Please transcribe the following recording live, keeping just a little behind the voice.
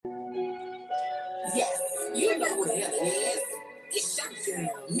Yes, you know what the hell it is. It's your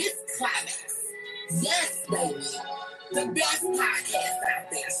girl, Miss Climax. Yes, baby. The best podcast out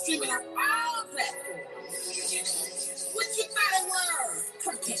there, streaming on all platforms. What you thought it was?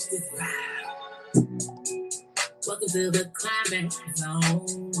 Come catch this vibe. Welcome to the Climax Zone.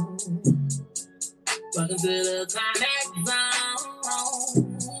 Welcome to the Climax Zone.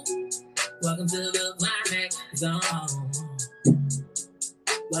 Welcome to the Climax Zone.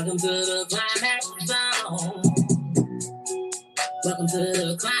 Welcome to the Climax Zone. Welcome to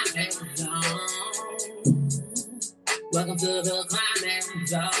the Climax Zone. Welcome to the Climax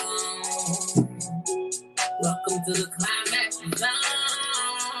Zone. Welcome to the Climax Zone.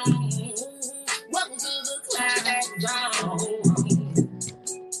 Welcome to the Climax Zone.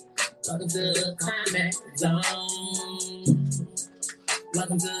 Welcome to the Climax Zone.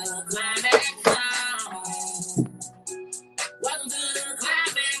 Welcome to the Climax Zone. Welcome to the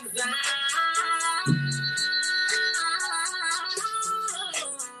Climax Zone.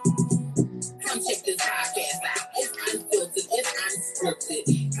 Come check this podcast out. It's unfiltered, it's unscripted.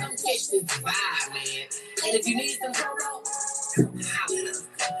 Come catch this vibe, man. And if you need some promo, come holler us.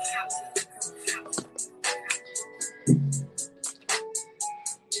 Come holler us.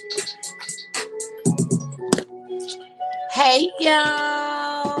 Hey,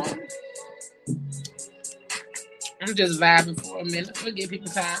 y'all. I'm just vibing for a minute. We'll give people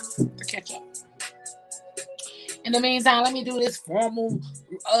time to catch up. In the meantime, let me do this formal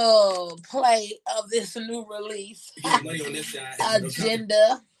play of this new release.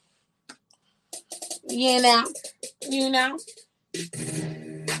 Agenda. You know.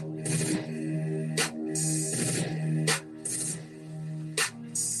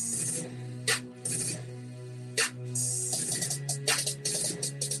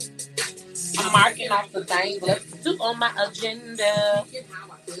 I'm marking off the things left to do on my agenda.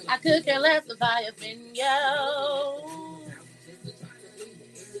 I could care less if I offend you.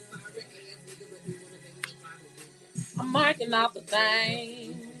 I'm marking off the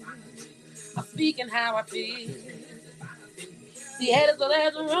things. I'm speaking how I feel. See, haters will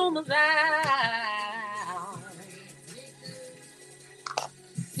let the rumors out.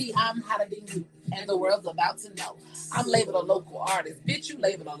 See, I'm hotter than you, and the world's about to know. I'm labeled a local artist. Bitch, you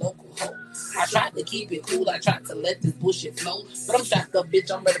labeled a local hoe. I tried to keep it cool. I tried to let this bullshit flow. But I'm strapped up,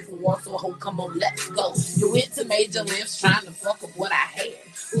 bitch. I'm ready for war. So, hoe, come on, let's go. You went to major lifts trying to fuck up what I had.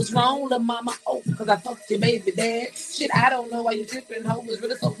 What's wrong, little mama? Oh, because I fucked your baby dad. Shit, I don't know why you tripping, hoe. It's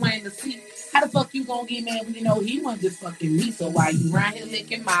really so plain to see. How the fuck you gonna get mad when you know he wasn't just fucking me? So why you around here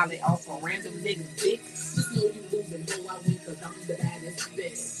licking Molly off a random nigga's dick? Just know you losing, know I win because I'm the baddest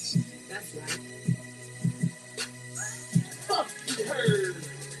bitch. That's right. Fuck you heard.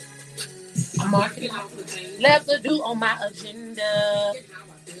 I'm marking out the things left to do on my agenda.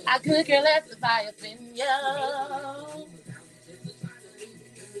 I could care less if I offend you.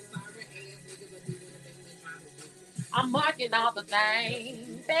 I'm marking all the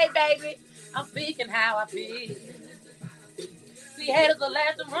things. Hey, baby, I'm speaking how I feel. See, haters will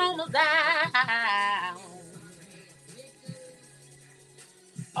let the rumors down.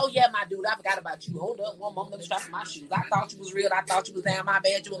 Oh, yeah, my dude, I forgot about you. Hold up one moment, let me strap my shoes. I thought you was real. I thought you was down. My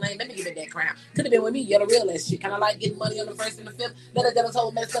bad, you were lame. Let me give it that crown. Could have been with me. You're the real ass shit. Kind of like getting money on the first and the fifth. Let us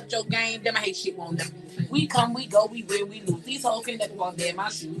whole mess up your game. Damn, I hate shit won't never. We come, we go, we win, we lose. These hoes can never walk dead my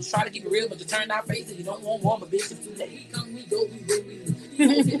shoes. Try to keep it real, but you turn out face and you don't want warm, a bitch. It's too late. We come, we go, we win, we lose.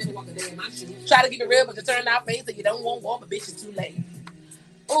 These hoes can never walk dead in my shoes. Try to keep it real, but you turn out face and you don't want warm, a bitch. It's too late.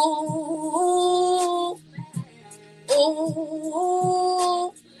 Ooh.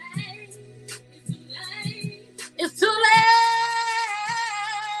 Ooh. It's too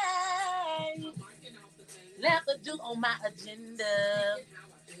late. Left to do on my agenda.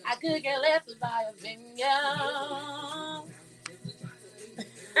 I could get less if I offend you.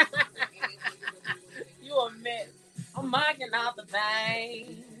 You a mess. I'm marking out the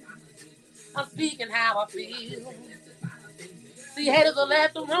things. I'm speaking how I feel. See, haters will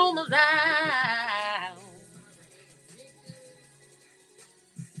let the rumors out.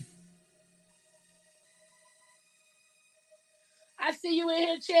 I see you in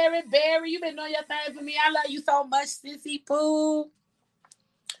here, Cherry Berry. You been doing your thing for me. I love you so much, Sissy Pooh.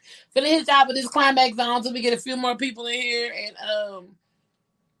 Finna hit y'all with this Climax Zone until we get a few more people in here and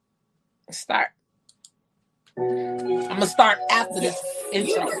start. I'm gonna start after this intro.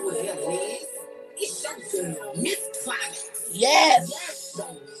 You know what the hell it is. It's your girl, Miss Climax. Yes.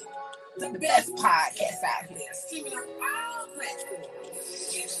 The best podcast out there. Streaming on all platforms.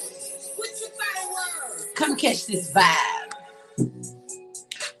 What you thought it was? Come catch this vibe.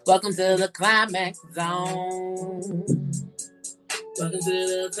 Welcome to the Climax Zone. Welcome to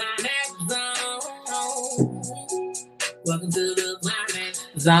the Climax Zone. Welcome to the climax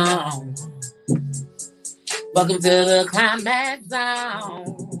zone. Welcome to the climax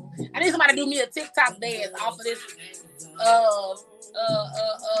zone. I need somebody to do me a TikTok dance off of this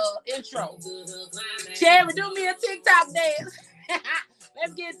intro. Cherry, do me a TikTok dance.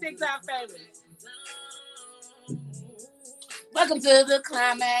 Let's get TikTok famous. Welcome to the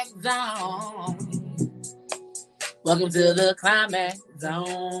climax zone. Welcome to the climax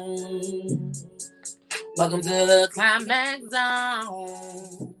zone. Welcome to the climax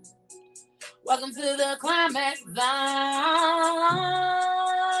zone. Welcome to the climax zone.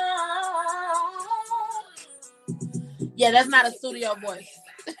 Yeah, that's not a studio voice.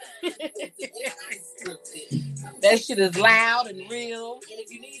 That shit is loud and real. And if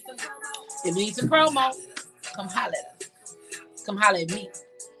you need some promo, come holler at us. Come holler at me.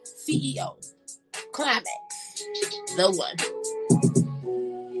 CEO. Climax. The one.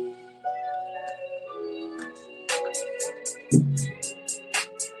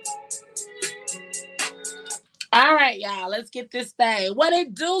 All right, y'all. Let's get this thing. What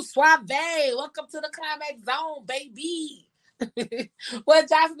it do, Suave? Welcome to the climax zone, baby. What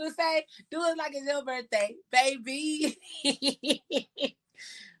Jocelyn say? Do it like it's your birthday, baby.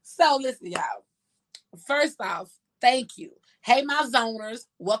 So listen, y'all. First off, thank you. Hey, my zoners,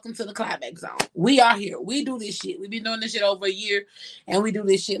 welcome to the climax zone. We are here. We do this shit. We've been doing this shit over a year, and we do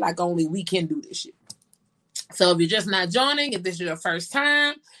this shit like only we can do this shit. So if you're just not joining, if this is your first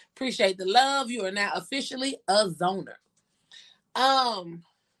time, appreciate the love. You are now officially a zoner.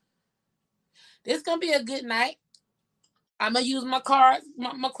 This is gonna be a good night. I'm gonna use my cards,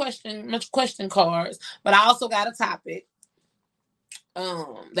 my question cards, but I also got a topic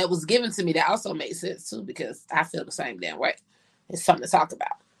that was given to me that also made sense too, because I feel the same damn way. It's something to talk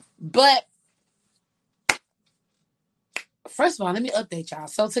about. But first of all, let me update y'all.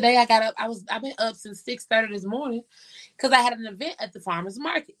 So today I got up. I've been up since 6:30 this morning because I had an event at the farmers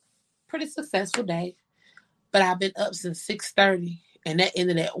market. Pretty successful day, but I've been up since 6:30, and that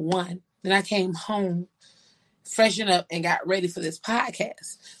ended at 1. Then I came home, freshened up, and got ready for this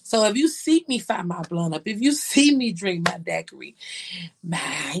podcast. So if you see me fire my blunt up, if you see me drink my daiquiri,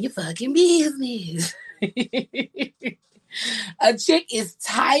 mind your fucking business. A chick is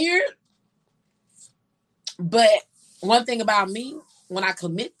tired, but one thing about me, when I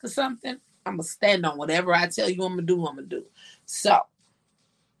commit to something, I'm going to stand on whatever I tell you I'm going to do. So,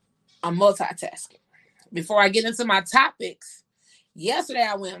 I'm multitasking. Before I get into my topics, yesterday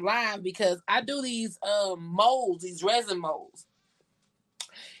I went live because I do these molds, these resin molds.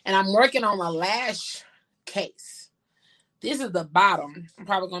 And I'm working on a lash case. This is the bottom. I'm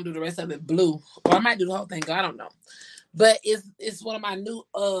probably going to do the rest of it blue. Or I might do the whole thing. I don't know. But it's one of my new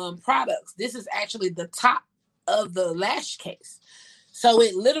products. This is actually the top of the lash case. So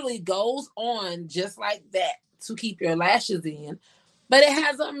it literally goes on just like that to keep your lashes in. But it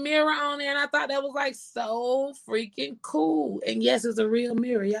has a mirror on there, and I thought that was like so freaking cool. And yes, it's a real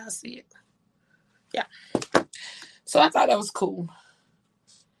mirror. Y'all see it? Yeah. So I thought that was cool.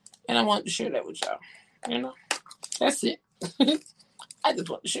 And I wanted to share that with y'all. You know? That's it. I just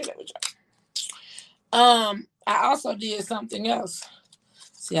wanted to share that with y'all. I also did something else.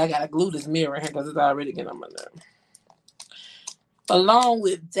 See, I gotta glue this mirror here because it's already getting on my nerve. Along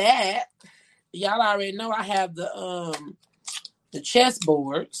with that, y'all already know I have the chess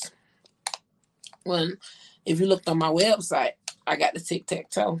boards. If you looked on my website, I got the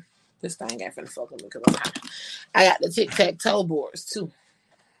tic-tac-toe. This thing ain't finna fuck with me because I got the tic-tac-toe boards too.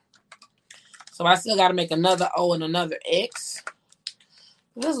 So I still gotta make another O and another X.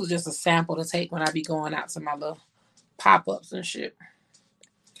 This was just a sample to take when I be going out to my little pop-ups and shit.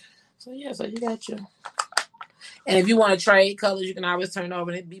 So yeah, so you got your... And if you want to trade colors, you can always turn it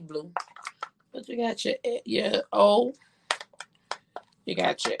over and it'd be blue. But you got your O. You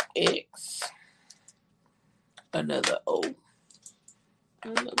got your X. Another O.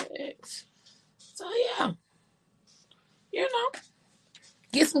 Another X. So yeah. You know.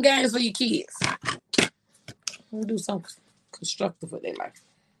 Get some games for your kids. We'll do something constructive with their life.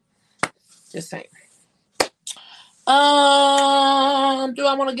 Just saying. Do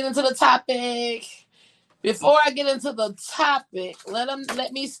I want to get into the topic? Before I get into the topic,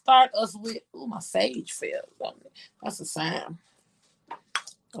 let me start us with... Ooh, my sage fell. That's a sign.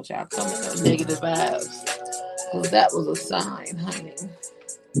 Don't y'all come with no negative vibes. Because that was a sign, honey.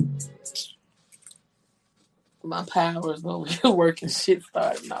 My powers over here working shit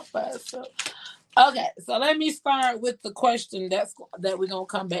starting off by itself. Okay, so let me start with the question that we're going to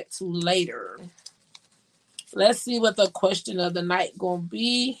come back to later. Let's see what the question of the night going to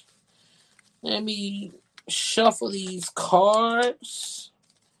be. Let me shuffle these cards.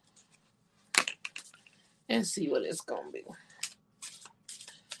 and see what it's gonna be.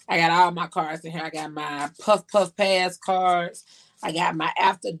 I got all my cards in here. I got my Puff Puff Pass cards. I got my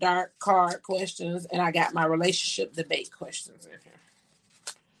After Dark card questions, and I got my relationship debate questions in here.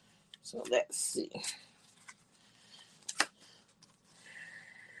 So let's see.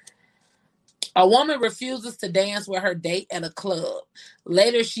 A woman refuses to dance with her date at a club.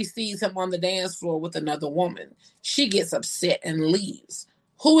 Later, she sees him on the dance floor with another woman. She gets upset and leaves.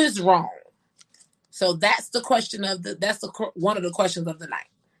 Who is wrong? So that's the question of one of the questions of the night.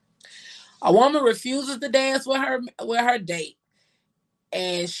 A woman refuses to dance with her date,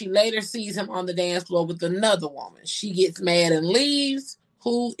 and she later sees him on the dance floor with another woman. She gets mad and leaves.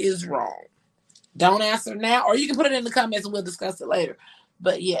 Who is wrong? Don't answer now, or you can put it in the comments and we'll discuss it later.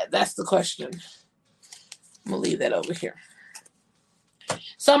 But yeah, that's the question. I'm going to leave that over here.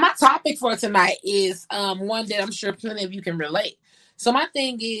 So my topic for tonight is one that I'm sure plenty of you can relate. So my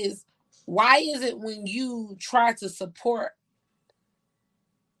thing is, why is it when you try to support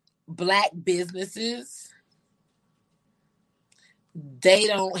Black businesses, they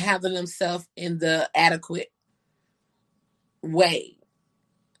don't handle themselves in the adequate way,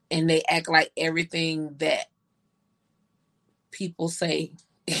 and they act like everything that people say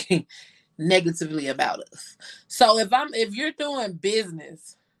negatively about us? So if you're doing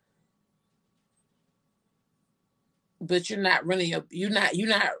business, but you're not running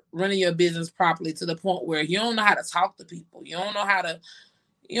your business properly to the point where you don't know how to talk to people, you don't know how to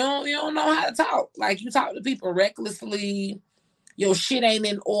talk. Like, you talk to people recklessly. Your shit ain't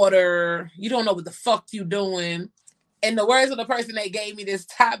in order. You don't know what the fuck you doing. In the words of the person that gave me this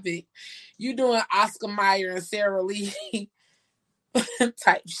topic, you doing Oscar Mayer and Sarah Lee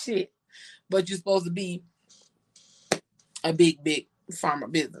type shit, but you're supposed to be a big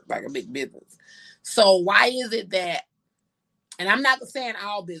pharma business, like a big business. So why is it that, and I'm not saying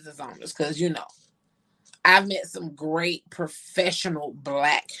all business owners, because I've met some great professional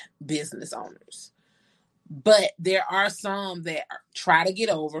Black business owners, but there are some that try to get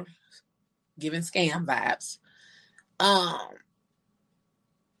over, giving scam vibes,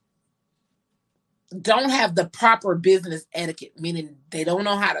 don't have the proper business etiquette, meaning they don't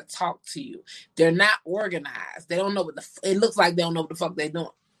know how to talk to you. They're not organized. They don't know it looks like they don't know what the fuck they're doing.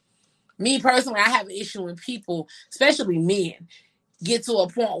 Me personally, I have an issue when people, especially men, get to a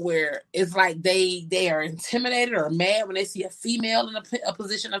point where it's like they are intimidated or mad when they see a female in a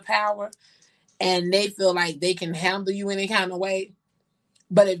position of power, and they feel like they can handle you any kind of way.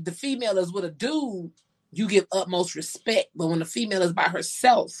 But if the female is with a dude, you give utmost respect. But when the female is by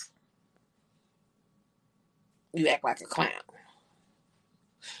herself, you act like a clown.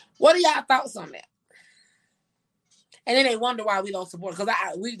 What are y'all thoughts on that? And then they wonder why we don't support, because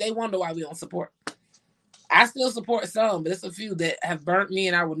they wonder why we don't support. I still support some, but it's a few that have burnt me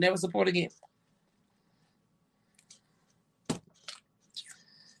and I will never support again.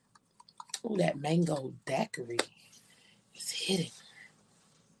 Ooh, that mango daiquiri is hitting.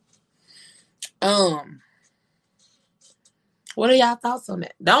 What are y'all thoughts on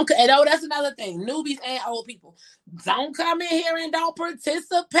that? That's another thing. Newbies and old people, don't come in here and don't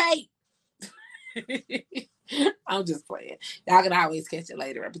participate. I'm just playing. Y'all can always catch it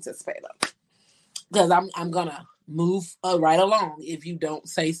later and participate though, because I'm gonna move right along if you don't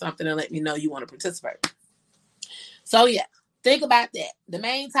say something and let me know you want to participate. So yeah, think about that. The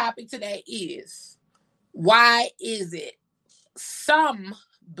main topic today is, why is it some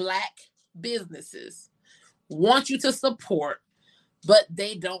Black businesses want you to support, but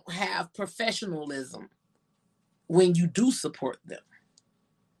they don't have professionalism when you do support them?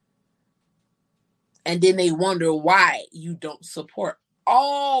 And then they wonder why you don't support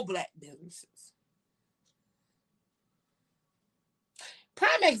all Black businesses.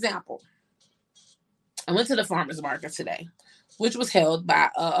 Prime example. I went to the farmer's market today, which was held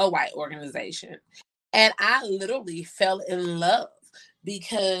by a white organization. And I literally fell in love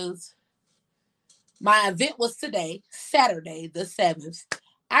because my event was today, Saturday, the 7th.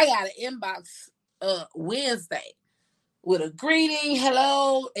 I got an inbox Wednesday with a greeting.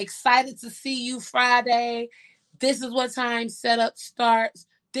 Hello, excited to see you Friday. This is what time setup starts.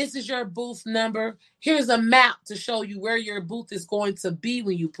 This is your booth number. Here's a map to show you where your booth is going to be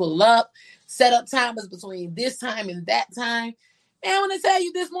when you pull up. Setup time is between this time and that time. And when I tell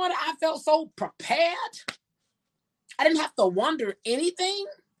you this morning, I felt so prepared. I didn't have to wonder anything.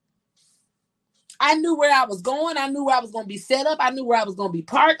 I knew where I was going. I knew where I was going to be set up. I knew where I was going to be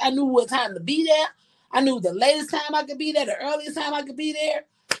parked. I knew what time to be there. I knew the latest time I could be there, the earliest time I could be there.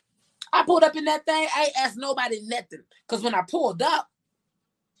 I pulled up in that thing. I ain't asked nobody nothing. Because when I pulled up,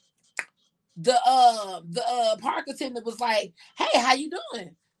 the park attendant was like, "Hey, how you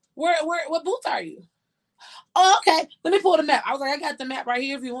doing? What booth are you?" Oh, okay. Let me pull the map. I was like, I got the map right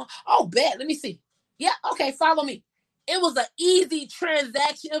here if you want. Oh, bet. Let me see. Yeah, okay, follow me. It was an easy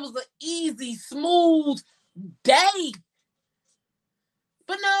transaction. It was an easy, smooth day.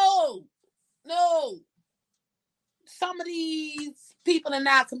 But no. Some of these people in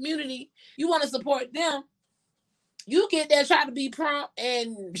our community, you want to support them. You get there, try to be prompt,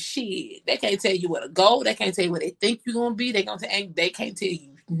 and shit, they can't tell you where to go. They can't tell you where they think you're gonna be. They can't tell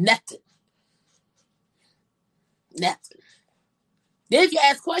you nothing. Nothing. Then if you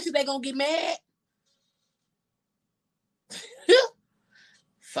ask questions, they gonna get mad.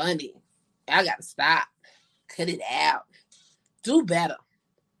 Funny. I gotta stop. Cut it out. Do better.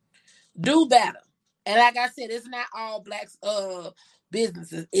 Do better. And like I said, it's not all black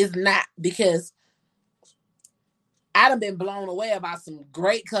businesses. It's not, because I done been blown away about some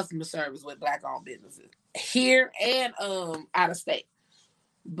great customer service with black owned businesses here and out of state.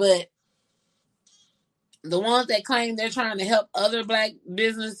 But the ones that claim they're trying to help other black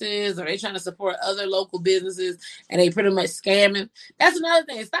businesses, or they trying to support other local businesses, and they pretty much scamming. That's another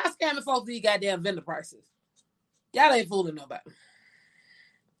thing. Stop scamming folks with these goddamn vendor prices. Y'all ain't fooling nobody.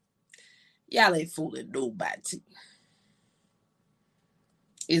 Y'all ain't fooling nobody.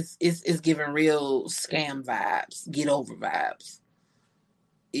 It's giving real scam vibes, get over vibes.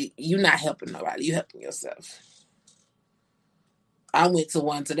 You're not helping nobody. You helping yourself. I went to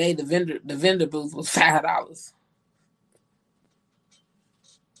one today. The vendor booth was $5.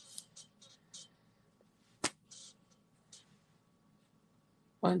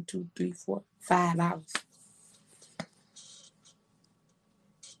 One, two, three, four, $5.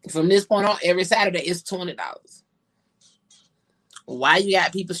 From this point on, every Saturday it's $20. Why you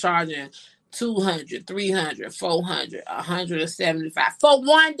got people charging $200, $300, $400, $175 for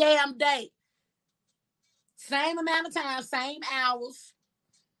one damn day? Same amount of time, same hours.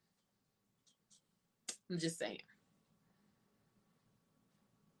 I'm just saying.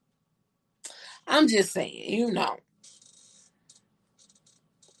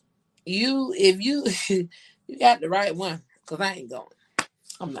 If you you got the right one, because I ain't going.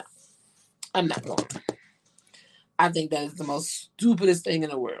 I'm not going. I think that is the most stupidest thing in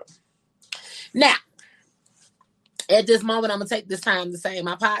the world. Now, at this moment, I'm going to take this time to say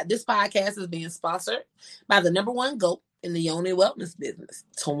this podcast is being sponsored by the number one GOAT in the Yoni wellness business,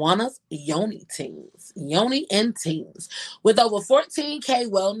 Tawana's Yoni Teams. Yoni and Teams. With over 14K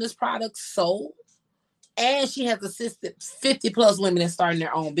wellness products sold, and she has assisted 50 plus women in starting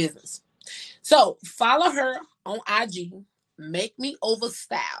their own business. So follow her on IG, Make Me Over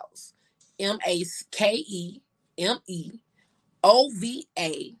Styles, MakeMeOva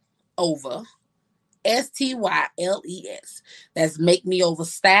over STYLES. That's Make Me Over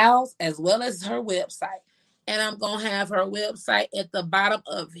Styles, as well as her website. And I'm going to have her website at the bottom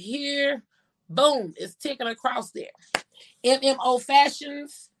of here. Boom, it's ticking across there.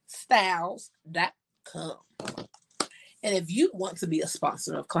 MMOFashionsStyles.com. And if you want to be a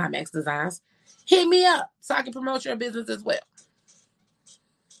sponsor of Climax Designs, hit me up so I can promote your business as well.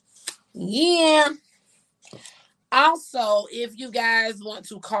 Yeah. Also, if you guys want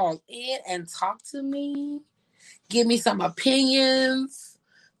to call in and talk to me, give me some opinions,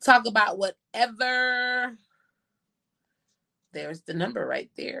 talk about whatever, there's the number right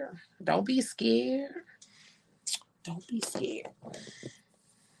there. Don't be scared. Don't be scared.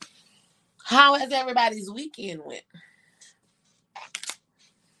 How has everybody's weekend went?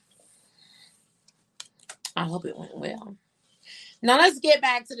 I hope it went well. Now let's get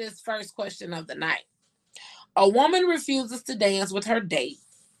back to this first question of the night. A woman refuses to dance with her date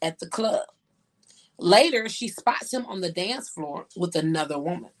at the club. Later, she spots him on the dance floor with another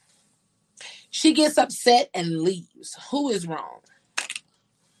woman. She gets upset and leaves. Who is wrong?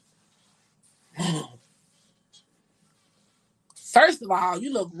 First of all,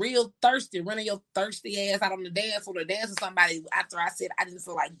 you look real thirsty, running your thirsty ass out on the dance floor to dance with somebody after I said I didn't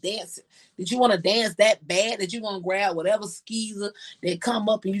feel like dancing. Did you want to dance that bad that you want to grab whatever skeezer that come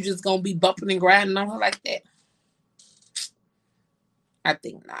up and you just going to be bumping and grinding on her like that? I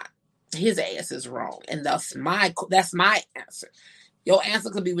think not. His ass is wrong. And that's my answer. Your answer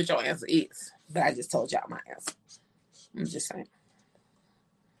could be what your answer is. But I just told y'all my answer. I'm just saying.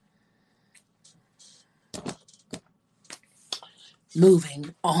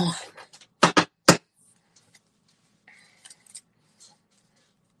 Moving on.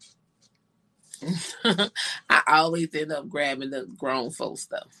 I always end up grabbing the grown folk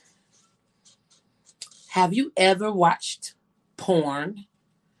stuff. Have you ever watched porn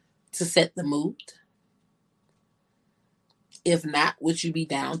to set the mood? If not, would you be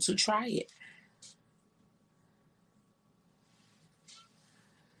down to try it?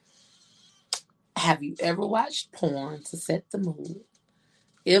 Have you ever watched porn to set the mood?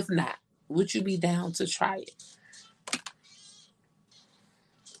 If not, would you be down to try it?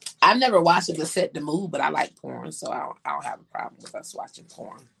 I've never watched it to set the mood, but I like porn, so I don't have a problem with us watching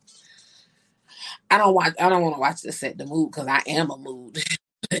porn. I don't want to watch it to set the mood because I am a mood.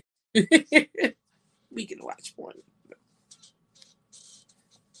 We can watch porn.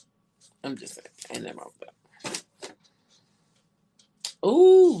 I'm just saying, ain't nothing wrong with that.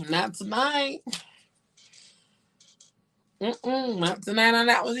 Ooh, not tonight. Not tonight on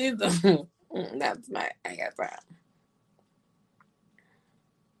that one either. Not tonight. I got time.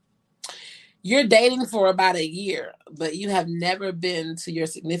 You're dating for about a year, but you have never been to your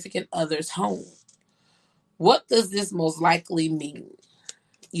significant other's home. What does this most likely mean?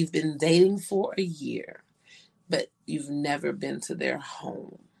 You've been dating for a year, but you've never been to their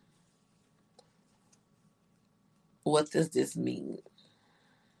home. What does this mean?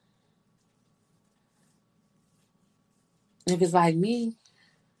 If it's like me,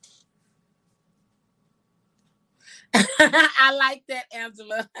 I like that,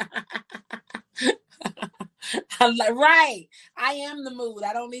 Angela. I'm like, right. I am the mood.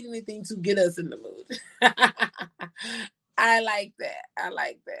 I don't need anything to get us in the mood. I like that. I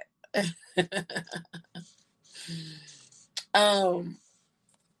like that.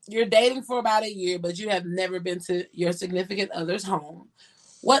 You're dating for about a year, but you have never been to your significant other's home.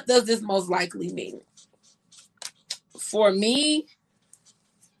 What does this most likely mean? For me,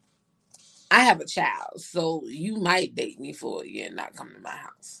 I have a child, so you might date me for a year and not come to my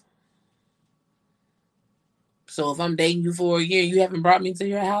house. So if I'm dating you for a year, you haven't brought me to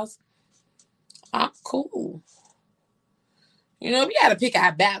your house, I'm cool. You know, we got to pick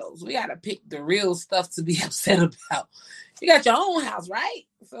our battles. We got to pick the real stuff to be upset about. You got your own house, right?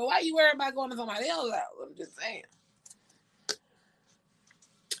 So why you worried about going to somebody else's house? I'm just saying.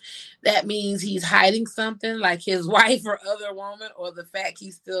 That means he's hiding something like his wife or other woman, or the fact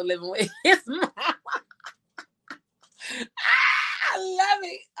he's still living with his mom. I love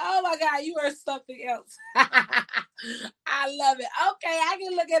it. Oh my God, you are something else. I love it. Okay, I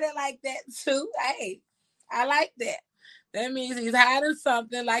can look at it like that too. Hey, I like that. That means he's hiding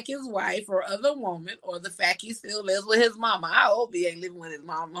something like his wife or other woman, or the fact he still lives with his mama. I hope he ain't living with his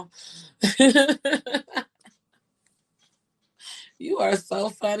mama. You are so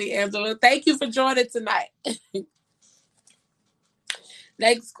funny, Angela. Thank you for joining tonight.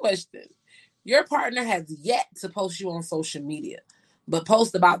 Next question. Your partner has yet to post you on social media, but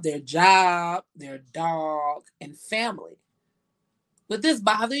post about their job, their dog, and family. Would this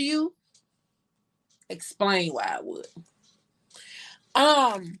bother you? Explain why it would.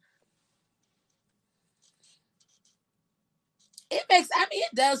 It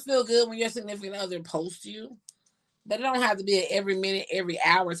does feel good when your significant other posts you, but it don't have to be an every minute, every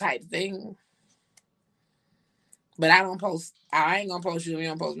hour type thing. But I ain't gonna post you if you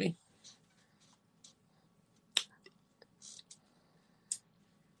don't post me.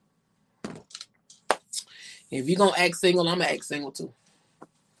 If you're gonna act single, I'm gonna act single too.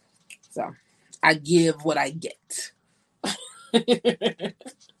 So I give what I get.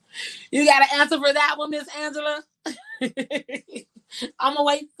 You got an answer for that one, Miss Angela? I'm gonna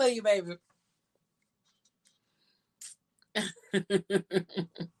wait for you, baby.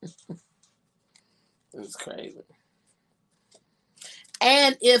 It's crazy.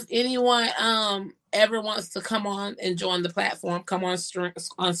 And if anyone ever wants to come on and join the platform, come on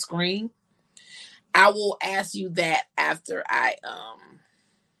screen, I will ask you that after I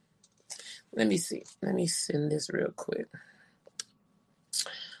let me see. Let me send this real quick.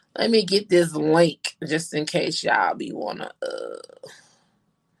 Let me get this link just in case y'all be wanna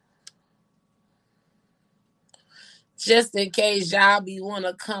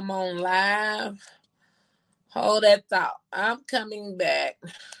come on live. Hold that thought. I'm coming back.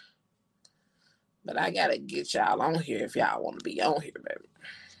 But I gotta get y'all on here if y'all want to be on here, baby.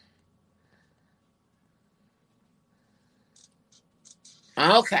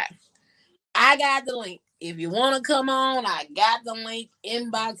 Okay. I got the link. If you want to come on, I got the link.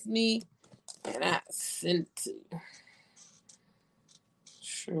 Inbox me and I send it to you.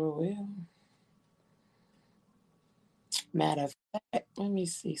 Sure will. Matter of fact, let me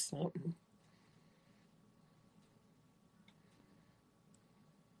see something.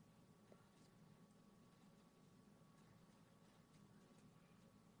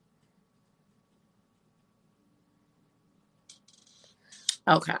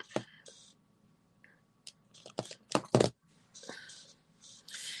 Okay.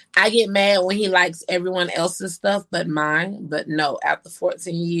 I get mad when he likes everyone else's stuff but mine. But no, after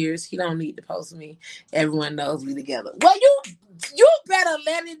 14 years, he don't need to post me. Everyone knows we together. Well, you You better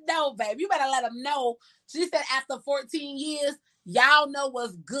let it know, baby. You better let them know. She said after 14 years, y'all know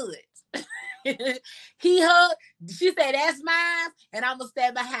what's good. He hugged. She said, that's mine, and I'm going to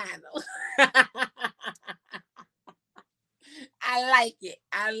stand behind him. I like it.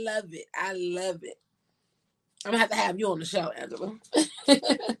 I love it. I love it. I'm going to have you on the show, Angela.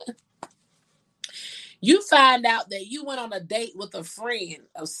 You find out that you went on a date with a friend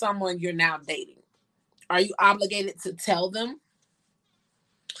of someone you're now dating. Are you obligated to tell them?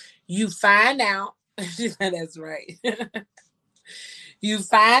 You find out. She said, that's right. You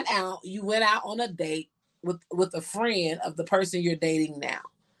find out you went out on a date with a friend of the person you're dating now.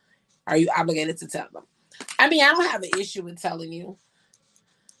 Are you obligated to tell them? I mean, I don't have an issue with telling you.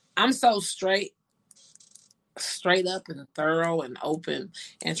 I'm so straight up and thorough and open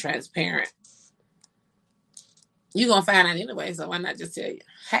and transparent. You're going to find out anyway, so why not just tell you,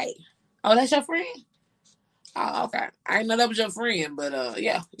 hey, oh, that's your friend? Oh, okay. I didn't know that was your friend, but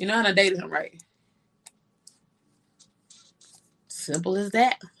yeah, you know how to date him, right? Simple as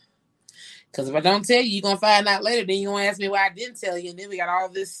that. Because if I don't tell you, you're going to find out later. Then you're going to ask me why I didn't tell you. And then we got all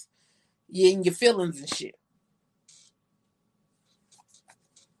this in your feelings and shit.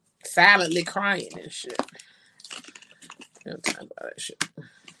 Silently crying and shit. No time about that shit.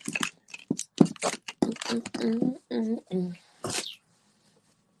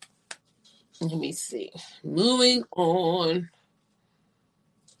 Let me see. Moving on.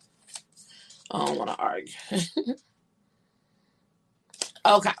 I don't want to argue.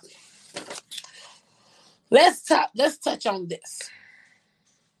 Okay. Let's touch on this.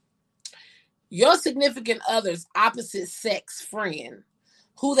 Your significant other's opposite sex friend,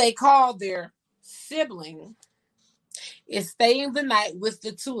 who they call their sibling, is staying the night with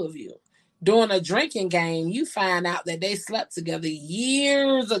the two of you. During a drinking game, you find out that they slept together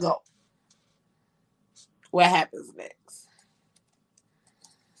years ago. What happens next?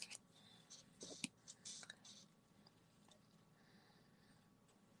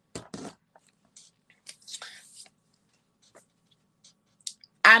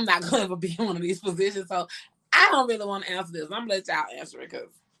 I'm not going to ever be in one of these positions, so I don't really want to answer this. I'm going to let y'all answer it because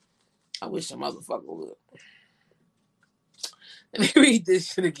I wish a motherfucker would. Let me read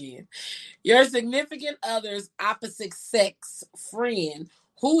this shit again. Your significant other's opposite sex friend,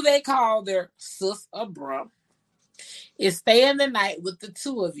 who they call their sis or bruh, is staying the night with the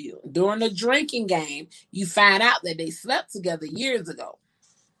two of you. During a drinking game, you find out that they slept together years ago.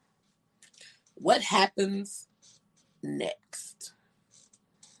 What happens next?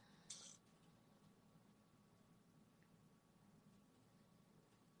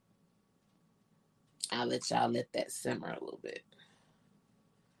 I'll let y'all let that simmer a little bit.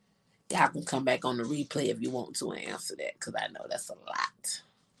 Y'all can come back on the replay if you want to and answer that, because I know that's a lot.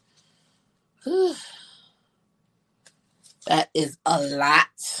 That is a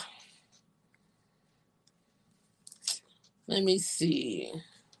lot. Let me see.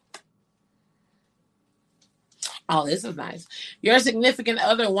 Oh, this is nice. Your significant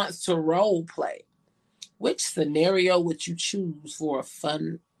other wants to role play. Which scenario would you choose for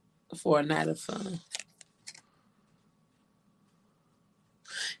a night of fun?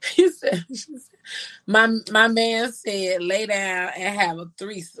 She said, my man said, lay down and have a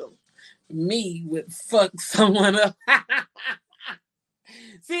threesome. Me would fuck someone up.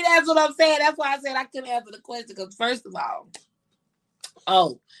 See, that's what I'm saying. That's why I said I couldn't answer the question, because first of all,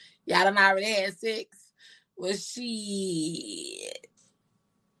 y'all done already had sex. Well, she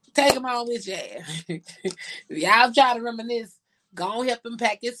take him on with you. Y'all try to reminisce. Go on, help him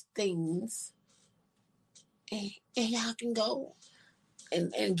pack his things, and y'all can go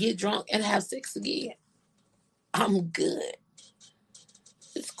and get drunk and have sex again. I'm good.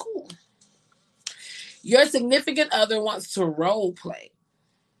 It's cool. Your significant other wants to role play.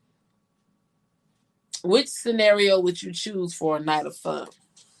 Which scenario would you choose for a night of fun?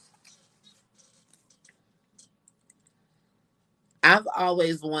 I've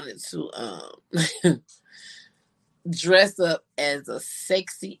always wanted to dress up as a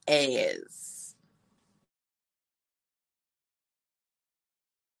sexy ass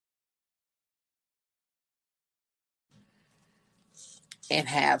and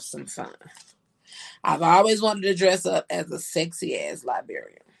have some fun. I've always wanted to dress up as a sexy ass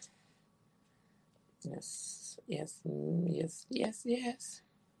librarian. Yes, yes, yes, yes, yes.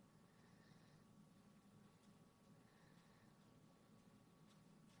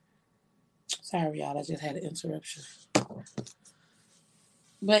 Sorry, y'all. I just had an interruption.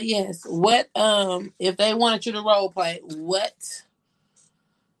 But yes, what if they wanted you to role play, what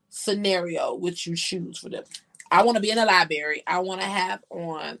scenario would you choose for them? I want to be in the library. I want to have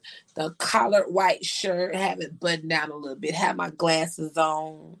on the collared white shirt, have it buttoned down a little bit, have my glasses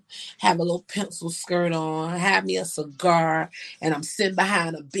on, have a little pencil skirt on, have me a cigar, and I'm sitting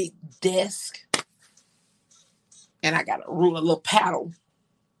behind a big desk, and I got a ruler, a little paddle.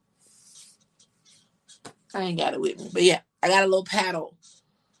 I ain't got it with me, but yeah, I got a little paddle.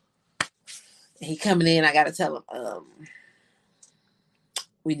 He coming in, I got to tell him,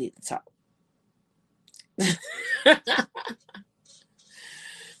 we need to talk.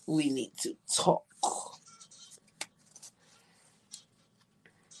 We need to talk.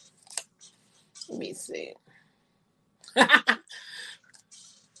 Let me see.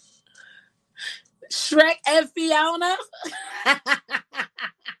 Shrek and Fiona.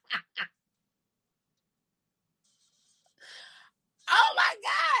 Oh my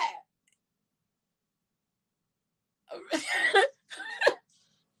God.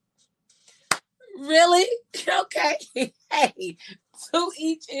 Really? Okay. Hey, to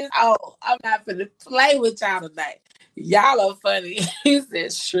each his own. I'm not gonna play with y'all tonight. Y'all are funny. He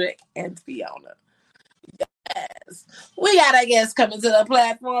said Shrek and Fiona. Yes. We got a guest coming to the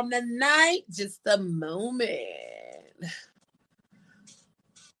platform tonight. Just a moment.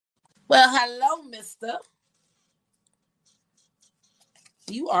 Well, hello, mister.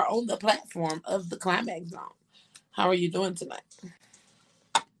 You are on the platform of the Climax Zone. How are you doing tonight?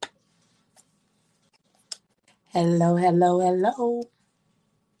 Hello, hello, hello.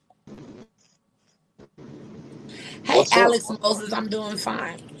 Hey, What's up? Alex Moses, I'm doing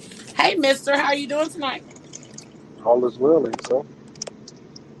fine. Hey, mister, how are you doing tonight? All is well, and so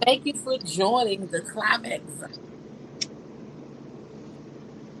Thank you for joining the Climax Zone.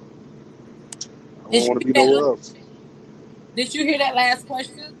 I Did don't you want to hear be that? nowhere else. Did you hear that last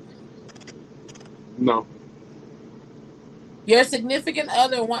question? No. Your significant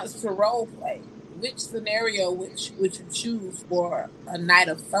other wants to role play. Which scenario would you choose for a night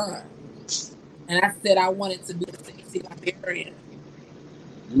of fun? And I said I wanted to be a sexy librarian.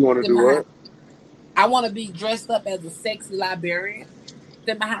 You want to Sit do behind. what? I want to be dressed up as a sexy librarian.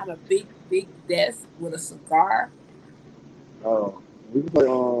 Sit behind a big, big desk with a cigar. Uh, we can play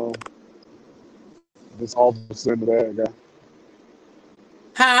Miss Officer and the Bad Guy.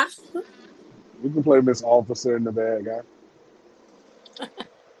 Huh? We can play Miss Officer and the Bad Guy.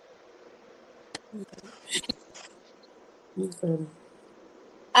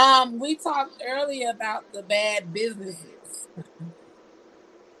 We talked earlier about the bad businesses.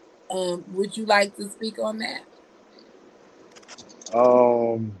 Would you like to speak on that?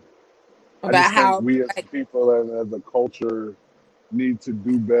 Um, I About just think how, we as a like, people and as a culture need to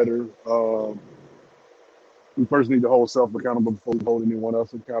do better. We first need to hold self accountable before we hold anyone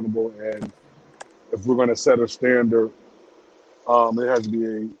else accountable. And if we're going to set a standard, it has to be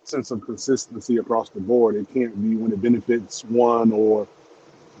a sense of consistency across the board. It can't be when it benefits one or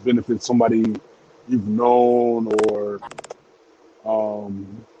benefits somebody you've known, or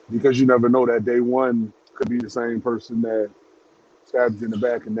because you never know that day one could be the same person that stabs you in the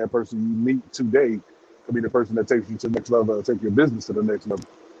back, and that person you meet today could be the person that takes you to the next level, or take your business to the next level.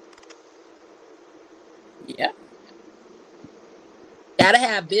 yeah, gotta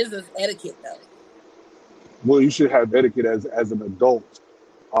have business etiquette though. Well, you should have etiquette as an adult,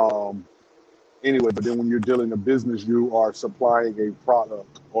 um, anyway. But then when you're dealing a business, you are supplying a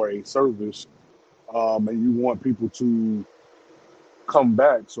product or a service, and you want people to come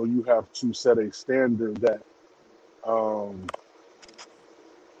back. So you have to set a standard um,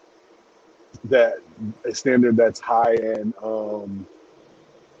 that a standard that's high, and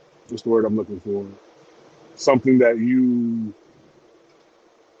what's the word I'm looking for? Something that you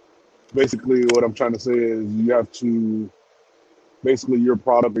basically, what I'm trying to say is you have to basically, your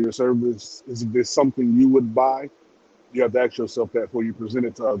product or your service, is this something you would buy? You have to ask yourself that before you present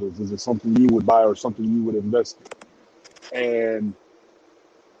it to others. Is it something you would buy or something you would invest in? And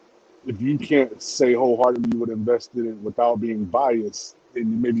if you can't say wholeheartedly you would invest in it without being biased,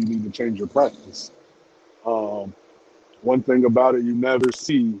 then maybe you need to change your practice. Um, One thing about it, you never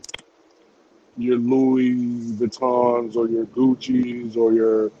see your Louis Vuittons or your Gucci's or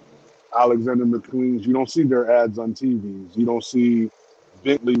your Alexander McQueen's. You don't see their ads on TVs. You don't see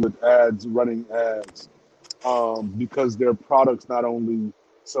Bentley with ads, running ads, because their products not only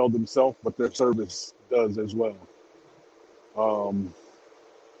sell themselves, but their service does as well. Um,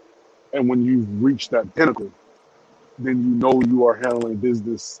 and when you reach that pinnacle, then you know you are handling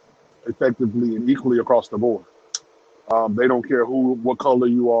business effectively and equally across the board. They don't care what color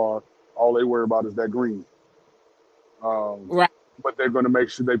you are. All they worry about is that green. Um, Right. but they're going to make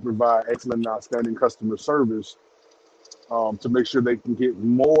sure they provide excellent and outstanding customer service, to make sure they can get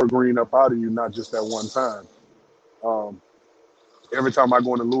more green up out of you, not just that one time. Um, every time I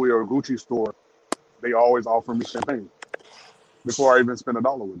go in a Louis or a Gucci store, they always offer me champagne before I even spend $1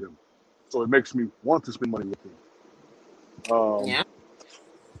 with them. So it makes me want to spend money with them. Yeah.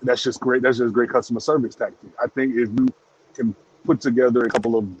 That's just great. That's just great customer service tactic. I think if you can put together a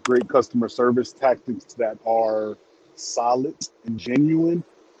couple of great customer service tactics that are solid and genuine,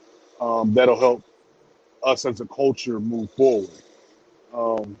 that'll help us as a culture move forward.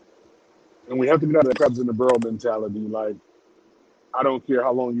 Um, and we have to get out of that crabs in the barrel mentality. Like, I don't care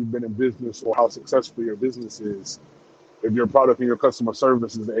how long you've been in business or how successful your business is. If your product and your customer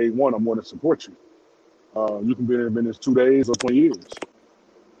service is A1, I'm going to support you. You can be in business 2 days or 20 years.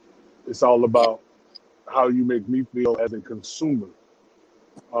 It's all Yeah. about how you make me feel as a consumer.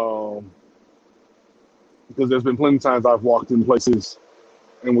 Um, because there's been plenty of times I've walked in places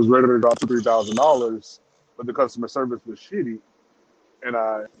and was ready to drop $2,000, $3,000, but the customer service was shitty, and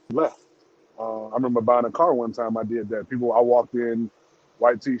I left. I remember buying a car one time. I did that. I walked in,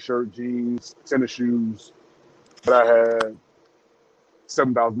 white T-shirt, jeans, tennis shoes, but I had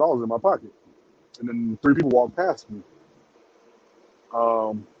 $7,000 in my pocket, and then 3 people walked past me,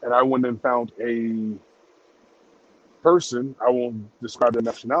 and I went and found a person. I won't describe their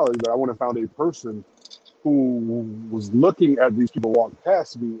nationality, but I went and found a person who was looking at these people walk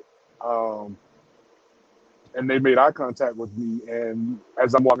past me, um, and they made eye contact with me. And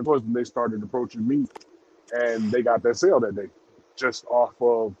as I'm walking towards them, they started approaching me, and they got that sale that day just off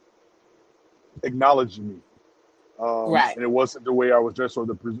of acknowledging me. Right. And it wasn't the way I was dressed or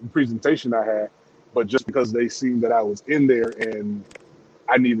the presentation I had, but just because they seen that I was in there and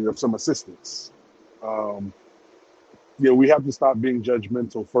I needed some assistance. Um, yeah, we have to stop being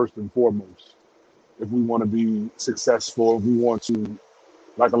judgmental first and foremost if we want to be successful, if we want to,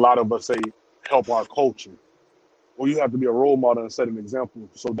 like a lot of us say, help our culture. Well, you have to be a role model and set an example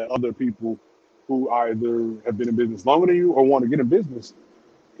so that other people who either have been in business longer than you or want to get in business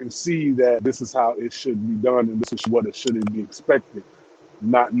can see that this is how it should be done and this is what it should be expected.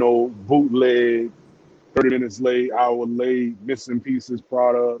 Not no bootleg, 30 minutes late, hour late, missing pieces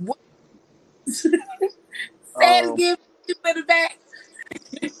product. What? Say it Um, again. You put it back.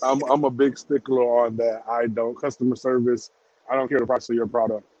 I'm a big stickler on that. I don't customer service. I don't care the price of your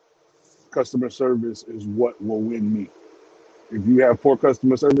product. Customer service is what will win me. If you have poor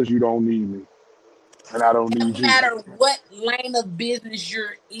customer service, you don't need me, and I don't No need you. matter what lane of business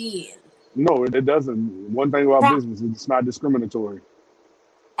you're in, No, it doesn't. One thing about pro- business is it's not discriminatory.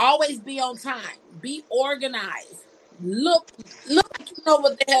 always be on time. Be organized. Look like you know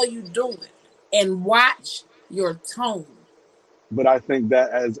what the hell you're doing, and watch your tone. But I think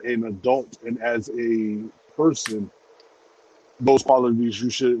that as an adult and as a person, those qualities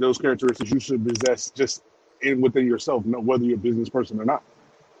those characteristics you should possess just within yourself, whether you're a business person or not.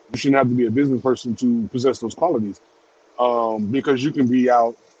 You shouldn't have to be a business person to possess those qualities, because you can be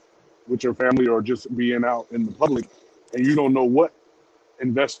out with your family or just being out in the public, and you don't know what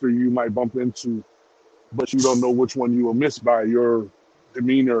investor you might bump into, but you don't know which one you will miss by your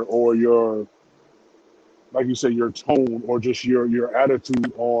demeanor or your, like you say, your tone or just your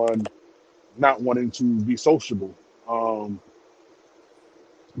attitude on not wanting to be sociable. Um,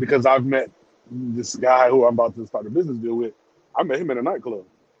 because I've met this guy who I'm about to start a business deal with. I met him in a nightclub,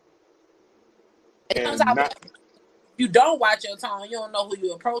 And and sometimes not if you don't watch your tone, you don't know who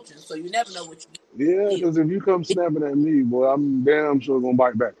you're approaching, so you never know what yeah, you because if you come snapping at me, boy, I'm damn sure gonna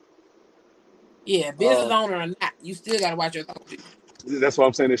bite back. Yeah, business Uh, owner or not, you still gotta watch your tone. that's why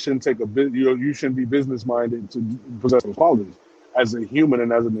I'm saying it shouldn't take a bit. You shouldn't be business minded to possess those qualities. As a human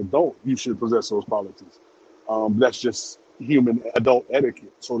and as an adult, you should possess those qualities. That's just human adult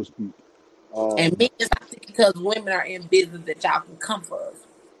etiquette, so to speak. And Um, me, it's not because women are in business that y'all can come for us.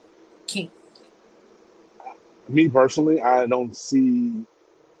 King. Me personally,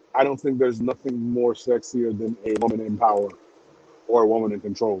 I don't think there's nothing more sexier than a woman in power or a woman in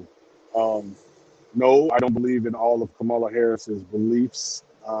control. Um, no, I don't believe in all of Kamala Harris's beliefs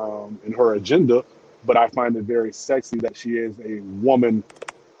and her agenda, but I find it very sexy that she is a woman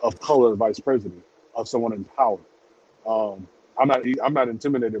of color vice president, of someone in power. Um, I'm not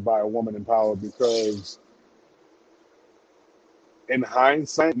intimidated by a woman in power because in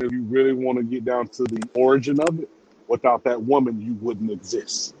hindsight, if you really want to get down to the origin of it, without that woman, you wouldn't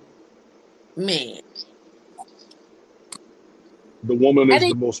exist. Man. The woman I is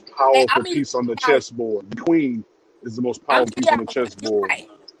the think most I powerful mean piece on the y'all, chessboard. The queen is the most I'm powerful sure piece on the y'all you're chessboard. right.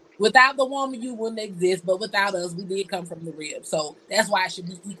 Without the woman, you wouldn't exist, but without us, we did come from the rib. So that's why it should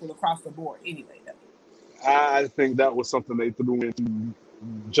be equal across the board anyway, though. I think that was something they threw in to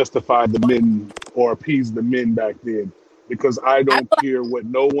justify the men or appease the men back then. Because I I don't feel like care what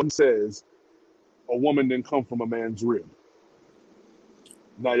no one says a woman didn't come from a man's rib.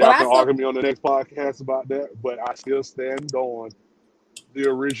 Now Well, y'all I can feel argue me on the next podcast about that, but I still stand on the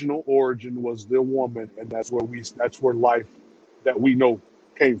original origin was the woman, and that's where life that we know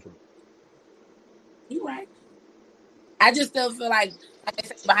came from. you're right. I just still feel like I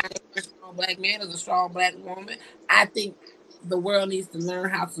say, behind every strong black man is a strong black woman. I think the world needs to learn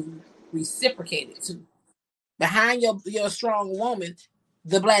how to reciprocate it too. Behind your strong woman,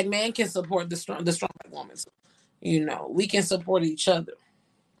 the black man can support the strong black woman. So, we can support each other.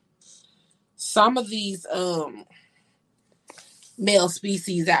 Some of these male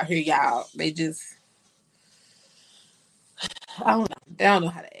species out here, y'all, they just I don't know. They don't know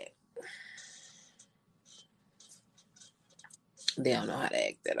how to act. They don't know how to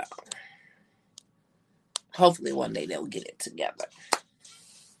act at all. Hopefully one day they'll get it together.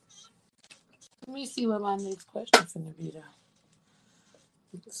 Let me see what my next question's gonna be though.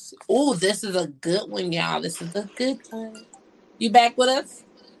 Oh, this is a good one, y'all. This is a good one. You back with us?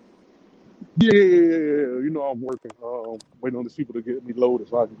 Yeah, yeah, yeah, yeah. You know I'm working, waiting on these people to get me loaded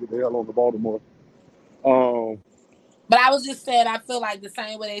so I can get the hell on to Baltimore. Um, But I was just saying, I feel like the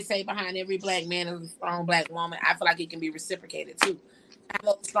same way they say behind every black man is a strong black woman, I feel like it can be reciprocated too. I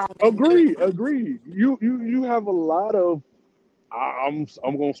know strong black women. agree. You have a lot of. I'm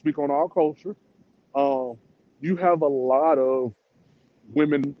gonna speak on our culture. Um, you have a lot of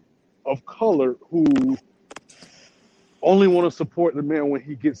women of color who only want to support the man when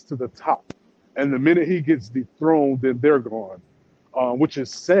he gets to the top, and the minute he gets dethroned, then they're gone, which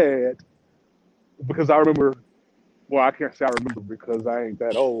is sad because I remember. Well, I can't say I remember because I ain't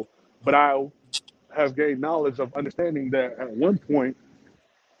that old, but I have gained knowledge of understanding that at one point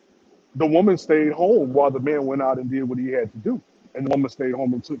the woman stayed home while the man went out and did what he had to do, and the woman stayed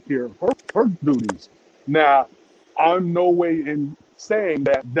home and took care of her duties. Now, I'm no way in saying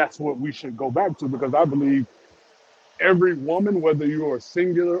that that's what we should go back to because I believe every woman, whether you are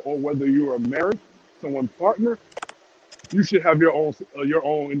singular or whether you are married to one partner, you should have your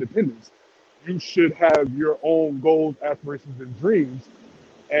own independence. You should have your own goals, aspirations, and dreams,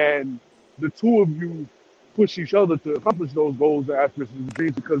 and the two of you push each other to accomplish those goals, aspirations, and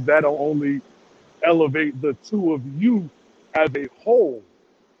dreams because that'll only elevate the two of you as a whole.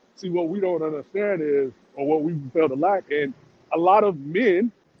 See, what we don't understand is, or what we fail to lack, and a lot of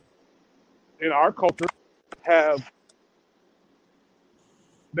men in our culture have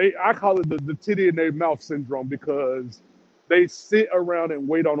I call it the titty in their mouth syndrome because they sit around and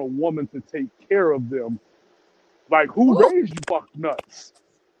wait on a woman to take care of them. Like, who Ooh, raised you fuck nuts?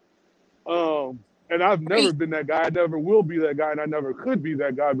 And I've never preach. been that guy. I never will be that guy, and I never could be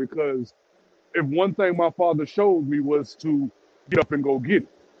that guy because if one thing my father showed me was to get up and go get it.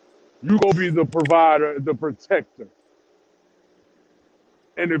 You go be the provider, the protector.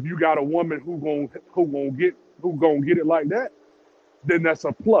 And if you got a woman who gonna get it like that, then that's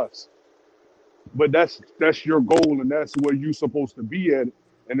a plus. But that's your goal, and that's where you're supposed to be at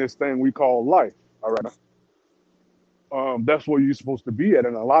in this thing we call life. All right. That's where you're supposed to be at.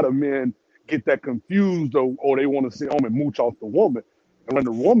 And a lot of men get that confused or they want to sit home and mooch off the woman and run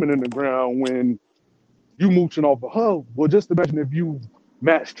the woman in the ground when you mooching off of her. Well, just imagine if you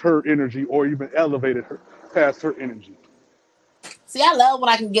matched her energy or even elevated her past her energy. See, I love when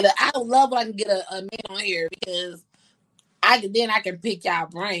I can get a man on here because I can pick y'all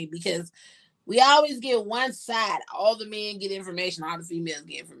brain because we always get one side. All the men get information, all the females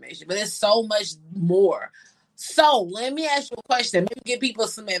get information, but it's so much more. So let me ask you a question. Maybe give people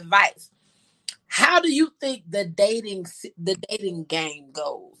some advice. How do you think the dating game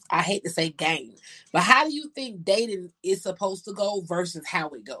goes? I hate to say game, but how do you think dating is supposed to go versus how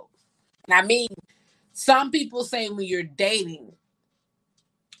it goes? And I mean, some people say when you're dating,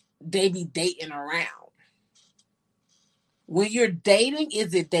 they be dating around. When you're dating,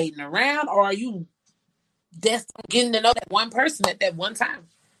 is it dating around or are you just getting to know that one person at that one time?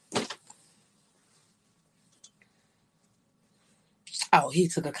 Oh, he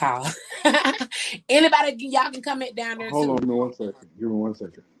took a call. Anybody, y'all can comment down there Hold on, too. give me 1 second. Give me 1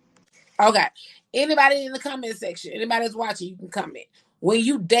 second. Okay. Anybody in the comment section, anybody that's watching, you can comment. When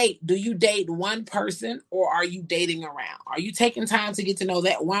you date, do you date one person or are you dating around? Are you taking time to get to know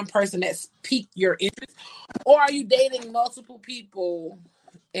that one person that's piqued your interest? Or are you dating multiple people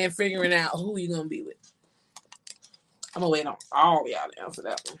and figuring out who you're going to be with? I'm going to wait on all y'all to answer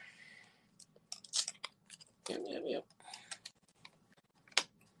that one. Yep, yep, yep.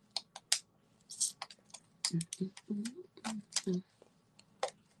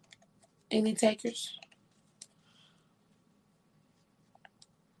 Any takers?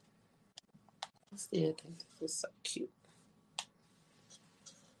 I still think this is so cute.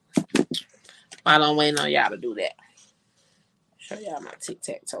 While I'm waiting on y'all to do that. Show y'all my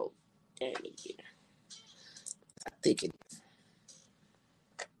tic-tac-toe game again. I think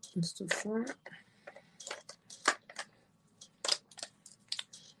it's the front.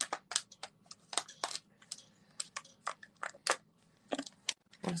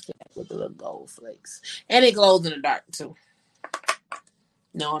 What's that with the little gold flakes? And it glows in the dark too.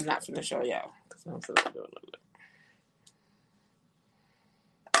 No, I'm not finna show y'all. I'm finna do it.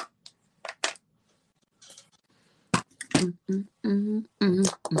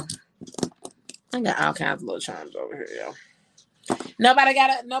 I got all kinds of little charms over here, yo. Nobody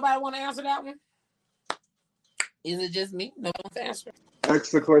want to answer that one? Is it just me? No one's answering.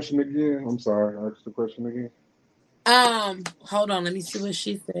 Ask the question again. I'm sorry. Ask the question again. Hold on. Let me see what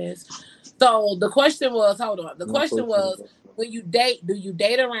she says. So the question was, hold on. The question was, when you date, do you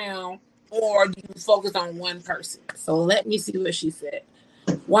date around or do you focus on one person? So let me see what she said.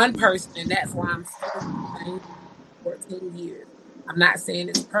 One person, and that's why I'm still 14 years. I'm not saying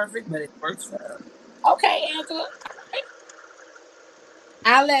it's perfect, but it works for her. Okay, Angela.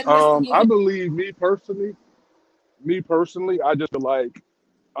 I'll let Mr. give I it. believe me personally, I just feel like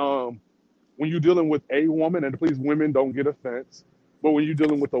when you're dealing with a woman, and please women don't get offense, but when you're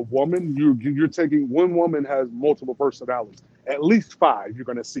dealing with a woman, you're taking one woman has multiple personalities, at least 5 you're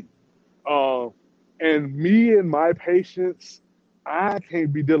gonna see. And me and my patience, I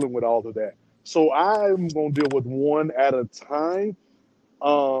can't be dealing with all of that. So I'm gonna deal with one at a time.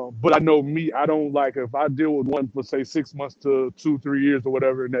 But I know me, I don't like if I deal with one for say 6 months to 2-3 years or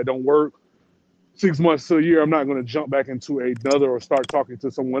whatever, and that don't work. 6 months to a year, I'm not going to jump back into another or start talking to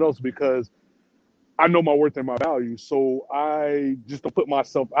someone else because I know my worth and my value. So I just don't put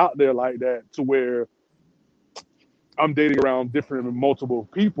myself out there like that to where I'm dating around different multiple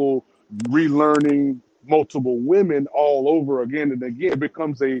people, relearning multiple women all over again and again. It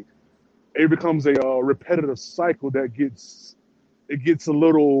becomes a repetitive cycle that gets a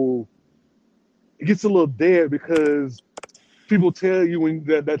little dead because people tell you when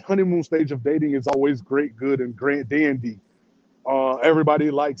that honeymoon stage of dating is always great, good, and grand dandy. Everybody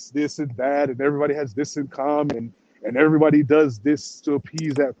likes this and that, and everybody has this in common, and everybody does this to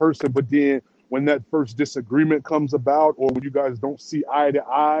appease that person. But then when that first disagreement comes about, or when you guys don't see eye to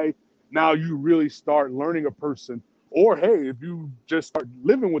eye, now you really start learning a person. Or hey, if you just start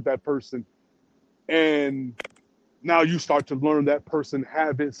living with that person, and now you start to learn that person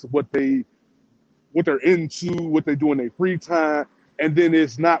habits, what they're into, what they do in their free time, and then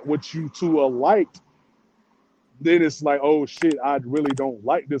it's not what you two are like, then it's like, oh shit, I really don't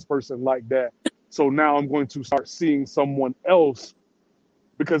like this person like that. So now I'm going to start seeing someone else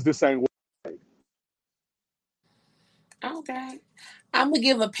because this ain't right. Okay. I'm going to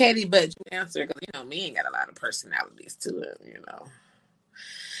give a petty but true answer because, me ain't got a lot of personalities to it.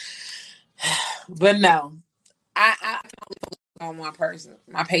 But no, I can only focus on one person.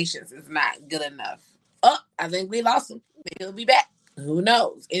 My patience is not good enough. Oh, I think we lost him. Maybe he'll be back. Who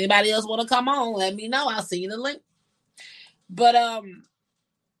knows? Anybody else want to come on? Let me know. I'll send you the link. But I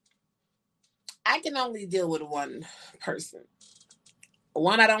can only deal with one person.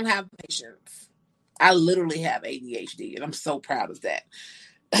 One, I don't have patience. I literally have ADHD, and I'm so proud of that.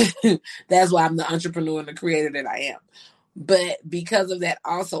 That's why I'm the entrepreneur and the creator that I am. But because of that,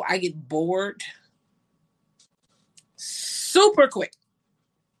 also, I get bored super quick.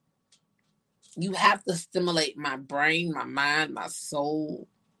 You have to stimulate my brain, my mind, my soul,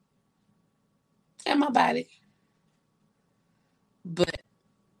 and my body. But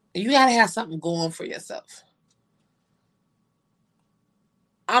you gotta have something going for yourself.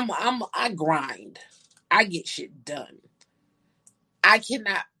 I grind. I get shit done. I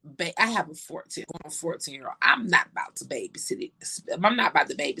cannot. I have a 14-year-old. I'm not about to babysit it. I'm not about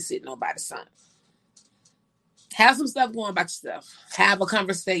to babysit nobody's son. Have some stuff going about yourself. Have a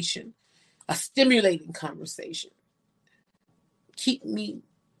conversation, a stimulating conversation. Keep me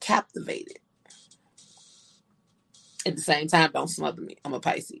captivated. At the same time, don't smother me. I'm a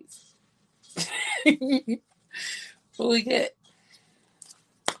Pisces. What we get?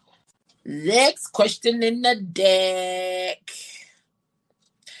 Next question in the deck.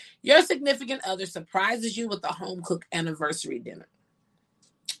 Your significant other surprises you with a home-cooked anniversary dinner.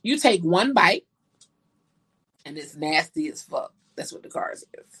 You take one bite, and it's nasty as fuck. That's what the card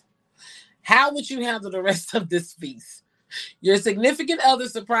says. How would you handle the rest of this feast? Your significant other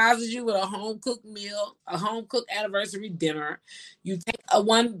surprises you with a home-cooked meal, a home-cooked anniversary dinner. You take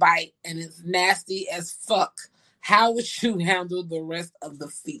one bite, and it's nasty as fuck. How would you handle the rest of the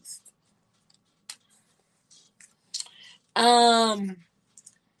feast? I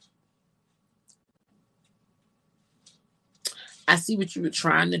see what you were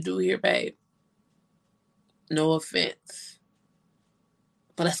trying to do here, babe. No offense.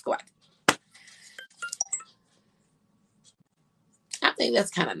 But let's go out. I think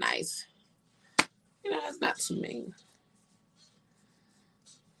that's kind of nice. It's not too mean.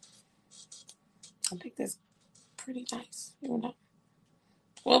 I think that's pretty nice.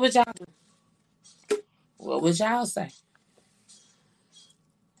 What would y'all do? What would y'all say?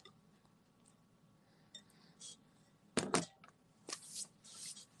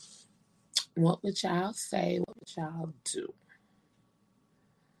 What would y'all say? What would y'all do?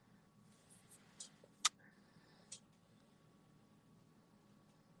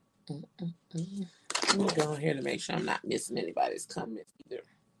 Let me go here to make sure I'm not missing anybody's comments either.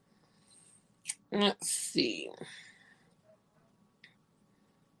 Let's see.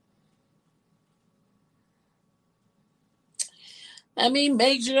 Let me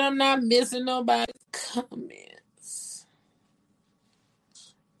make sure I'm not missing nobody's comments.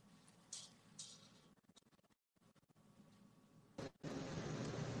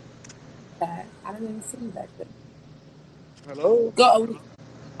 Okay. I didn't even see you back there. Hello? Go.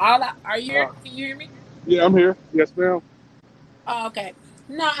 Are you here? Can you hear me? Yeah, I'm here. Yes, ma'am. Oh, okay.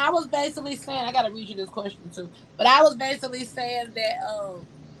 No, I was basically saying, I got to read you this question too, but I was basically saying that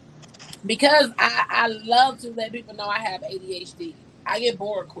because I love to let people know I have ADHD. I get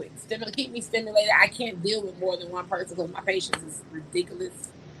bored quick. Keep me stimulated. I can't deal with more than one person because my patience is ridiculous.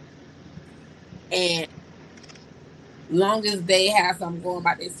 And long as they have something going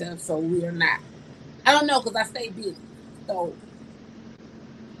by themselves, so we are not. I don't know because I stay busy, so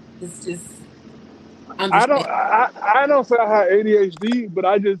it's just understand. I don't say I have ADHD, but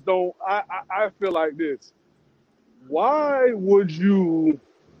I just don't. I feel like this. Why would you,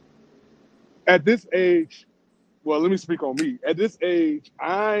 at this age? Well, let me speak on me. At this age,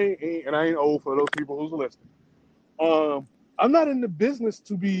 I ain't old for those people who's listening. I'm not in the business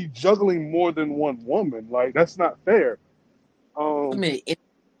to be juggling more than one woman. Like that's not fair. I Um, mean,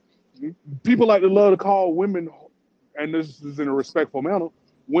 People like to love to call women, and this is in a respectful manner,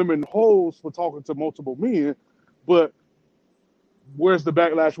 women hoes for talking to multiple men. But where's the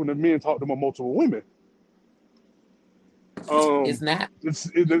backlash when the men talk to multiple women? it's not. It's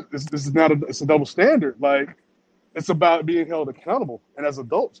a double standard. Like it's about being held accountable. And as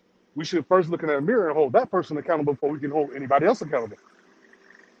adults, we should first look in the mirror and hold that person accountable before we can hold anybody else accountable.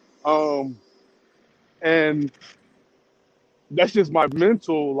 Um, and that's just my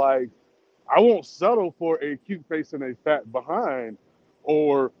mental. Like I won't settle for a cute face and a fat behind,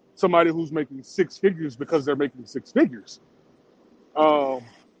 or somebody who's making six figures because they're making six figures. Um,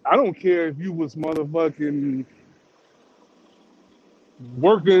 I don't care if you was motherfucking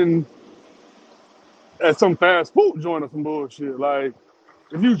working at some fast food joint or some bullshit. Like,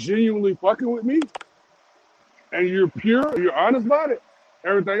 if you genuinely fucking with me and you're pure, you're honest about it,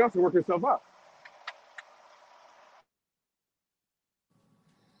 everything else will work itself out.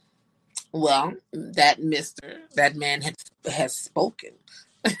 Well, that man has spoken.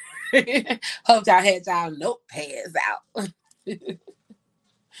 Hope y'all had y'all notepads out.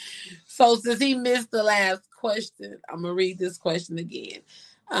 So since he missed the last question, I'm gonna read this question again.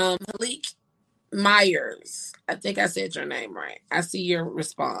 Halik Myers, I think I said your name right. I see your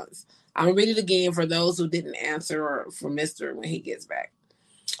response. I'm gonna read it again for those who didn't answer or for Mister when he gets back.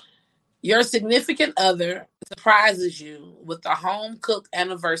 Your significant other surprises you with a home cooked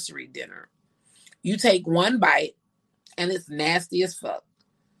anniversary dinner. You take one bite and it's nasty as fuck.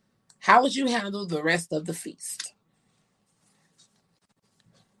 How would you handle the rest of the feast?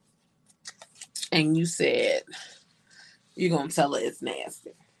 And you said you're gonna tell her it's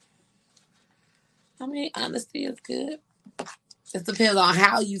nasty. I mean, honesty is good. It depends on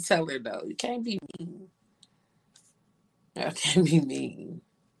how you tell her, though. You can't be mean. You can't be mean.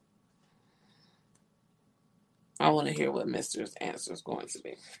 I want to hear what Mister's answer is going to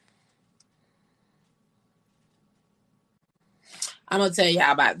be. I'm gonna tell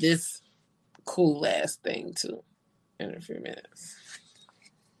y'all about this cool ass thing too in a few minutes.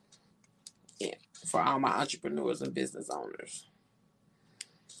 Yeah, for all my entrepreneurs and business owners.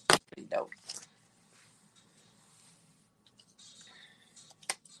 Pretty dope.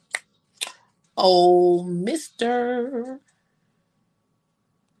 Oh, Mister.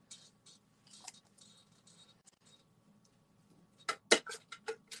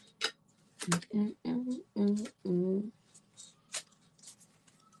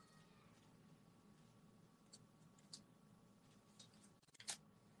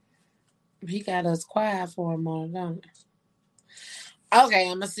 He got us quiet for a moment, don't he? Okay,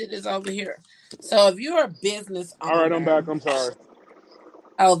 I'm gonna sit this over here. So if you're a business All right, I'm owner, back. I'm sorry.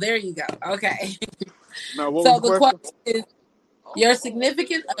 oh, there you go. Okay. Now, what was So the the question? question is, Your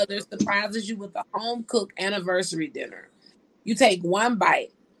significant other surprises you with a home cooked anniversary dinner. You take one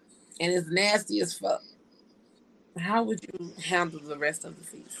bite and it's nasty as fuck. How would you handle the rest of the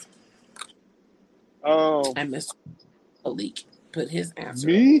feast? Um, And Mr. Malik put his answer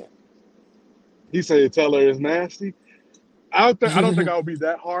up Me, he said, tell her it's nasty. I don't think there. I would be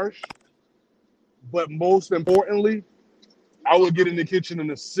that harsh, but most importantly, I would get in the kitchen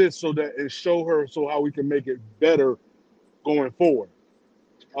and assist so that and show her so how we can make it better going forward.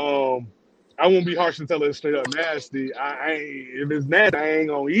 Um, I won't be harsh and tell her it's straight up nasty. I ain't, if it's nasty, I ain't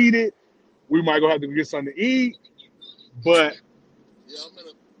gonna eat it. We might go have to get something to eat, but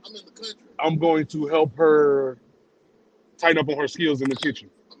I'm going to help her tighten up on her skills in the kitchen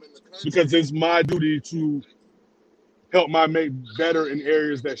because it's my duty to help my mate better in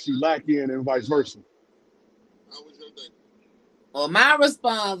areas that she lack in and vice versa. Well, my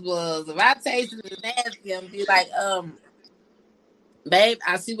response was, if I tasted it nasty, I'm be like, babe,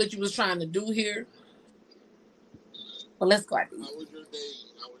 I see what you was trying to do here, but let's go out to eat.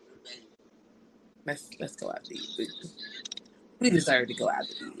 Let's go out to eat. We deserve to go out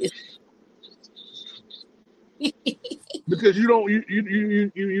to eat. Because you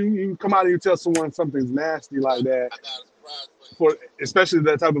come out and you tell someone something's nasty like that for especially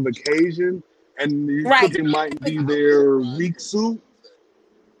that type of occasion, and you Right. cooking might be their weak suit.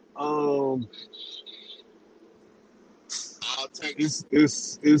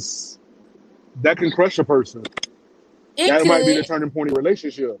 It's that can crush a person. It That might be the could. turning point in a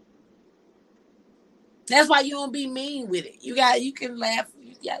relationship. That's why you don't be mean with it. You can laugh.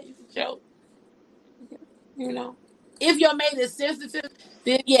 Yeah, you can joke. You know, if your mate is sensitive,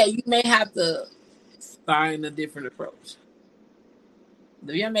 then yeah, you may have to find a different approach.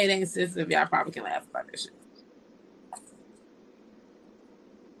 If your mate ain't sensitive, y'all probably can laugh about that shit.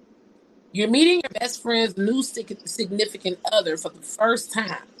 You're meeting your best friend's new significant other for the first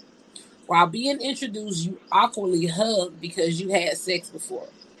time. While being introduced, you awkwardly hug because you had sex before.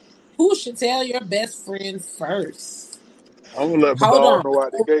 Who should tell your best friend first? I'm gonna let my Hold dog on. know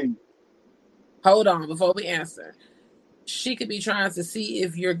out the gate. Hold on before we answer. She could be trying to see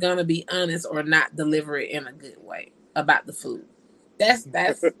if you're gonna be honest or not deliver it in a good way about the food. That's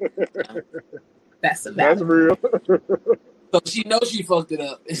that's a That's valid point. real. So she knows she fucked it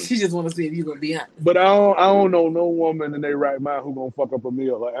up, and she just want to see if you're gonna be honest. But I don't know no woman in their right mind who gonna fuck up a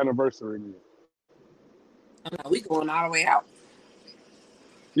meal, like anniversary meal. We going all the way out.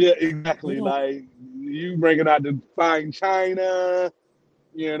 Yeah, exactly. Like you bringing out the fine china,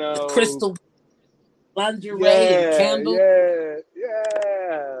 you The know. crystal lingerie and Yeah, candles. yeah,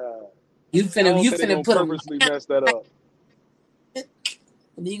 yeah. You I don't you think they're finna gonna put them, purposely mess that up.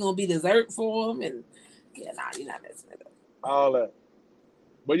 and you gonna be dessert for them, and yeah, nah, you're not messing it up. All that.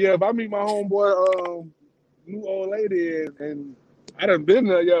 But yeah, if I meet my homeboy, new old lady, and I done been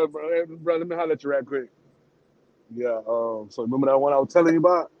there, yeah, bro. Hey, bro, let me holler at you right quick. Yeah. So remember that one I was telling you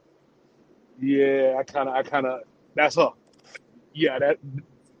about? Yeah, I kind of. That's her. Yeah,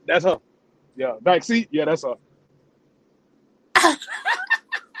 that's her. Yeah, back seat. Yeah, that's her.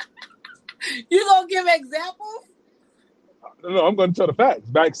 You gonna give examples? No, I'm going to tell the facts.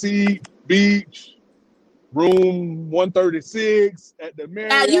 Back seat, beach, room 136 at the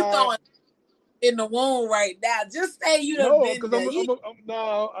Now you Marriott. throwing in the womb right now. Just say you done No, been because there.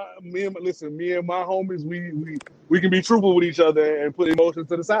 me and my homies, we can be truthful with each other and put emotions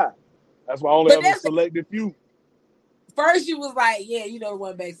to the side. That's why I only But have a that's selected few. first you was like, yeah, you know the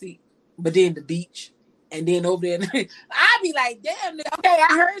one back seat. But then the beach. And then over there, I be like, damn, okay,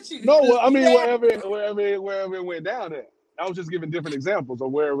 I heard you. No, well, I You mean had wherever it went down at. I was just giving different examples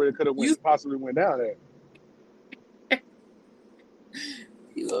of wherever it could have you possibly went down at.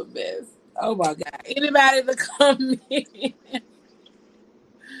 you a mess. Oh my god. Anybody to come in?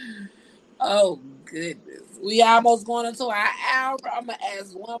 Oh goodness. We almost going into our hour. I'm gonna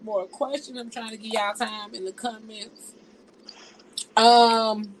ask one more question. I'm trying to give y'all time in the comments.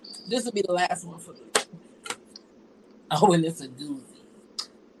 This will be the last one for me. Oh, and it's a doozy.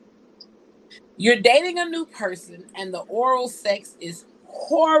 You're dating a new person and the oral sex is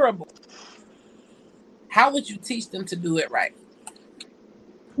horrible. How would you teach them to do it right?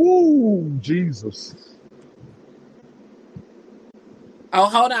 Ooh, Jesus. Oh,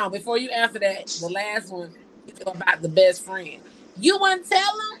 hold on. Before you answer that, the last one is about the best friend. You wouldn't tell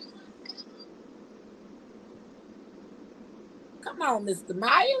them? Come on, Mr.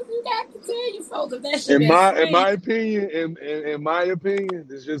 Myers. You got to tell you folks if that's your best In friend. my opinion, in my opinion,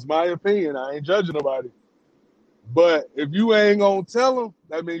 it's just my opinion. I ain't judging nobody. But if you ain't gonna tell them,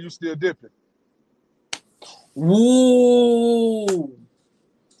 that means you still dipping. Woo.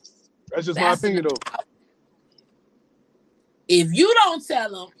 That's just my That's opinion, though. If you don't tell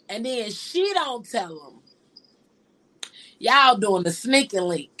them, and then she don't tell them, y'all doing the sneaking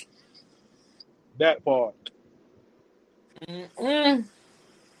link. That part. Mm-mm.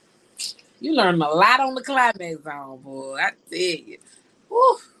 You learn a lot on the climax zone, boy. I tell you.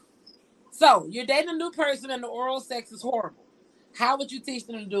 Whew. So, you're dating a new person and the oral sex is horrible. How would you teach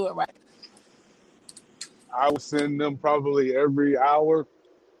them to do it right? I would send them probably every hour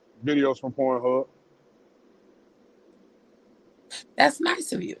videos from Pornhub. That's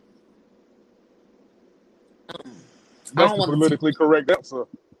nice of you. I That's don't the want to teach. politically correct answer.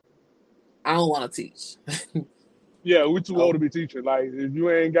 I don't want to teach. Yeah, we too Oh, old to be teaching. Like, if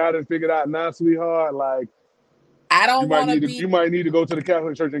you ain't got it figured out now, sweetheart, like I don't want to you be. might need to go to the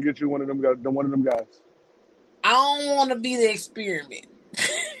Catholic Church and get you one of them guys. I don't want to be the experiment.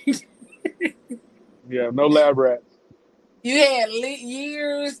 Yeah, no lab rats. You had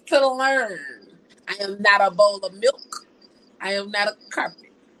years to learn. I am not a bowl of milk. I am not a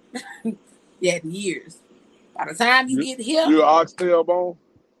carpet. You had years. By the time you get here, You an oxtail bone?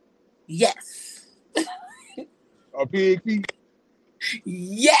 yes. A pig feet?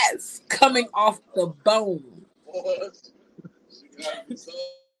 Yes. Coming off the bone.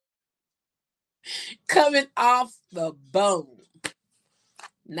 Coming off the bone.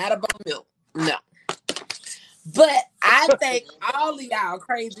 Not a bone milk. No. But I thank all of y'all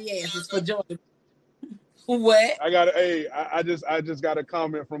crazy asses for joining. What? I just got a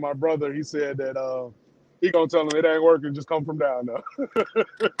comment from my brother. He said that he gonna tell him it ain't working, just come from down there.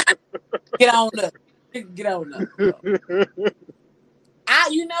 Get on up. Get on up.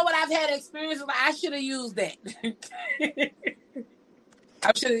 You know what? I've had experiences. I should have used that.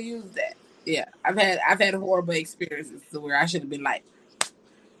 I should have used that. Yeah, I've had horrible experiences to where I should have been like,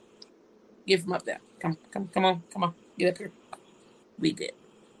 get from up there. Come on, get up here. We did.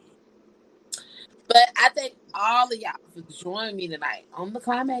 But I thank all of y'all for joining me tonight on the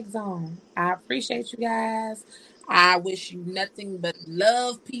Climax Zone. I appreciate you guys. I wish you nothing but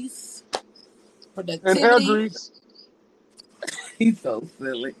love, peace, And hair productivity. grease. He's so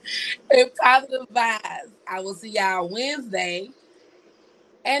silly. And positive vibes. I will see y'all Wednesday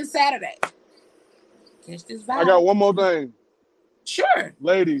and Saturday. Catch this vibe. I got one more thing. Sure.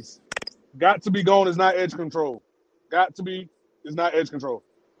 Ladies, got to be gone is not edge control. Got to be is not edge control.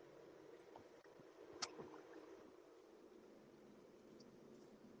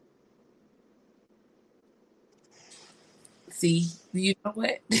 See, you know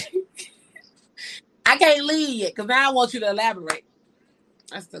what? I can't leave yet because now I want you to elaborate.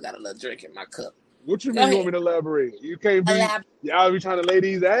 I still got a little drink in my cup. What you Go mean you ahead. want me to elaborate? You can't be, Elaborate. y'all be trying to lay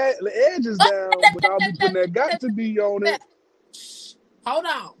these edges down, but I'll be putting that got to be on it. Hold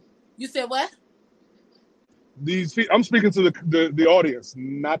on. You said what? I'm speaking to the audience,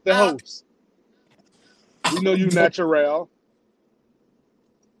 not the host. We know you natural.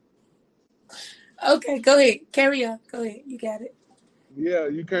 Okay, go ahead. Carry on. Go ahead. You got it. Yeah,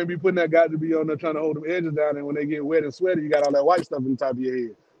 you can't be putting that got to be on there trying to hold them edges down, and when they get wet and sweaty, you got all that white stuff on top of your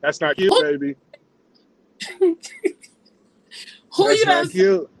head. That's not cute, baby. Who That's you not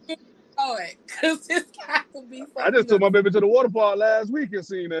cute. Oh, because this got to be. I just took my baby to the water park last week and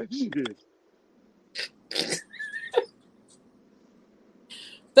seen that shit.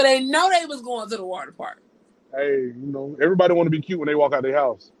 So they know they was going to the water park. Hey, everybody want to be cute when they walk out their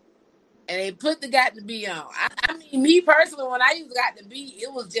house. And they put the got to be on. I mean, me personally, when I used got to be,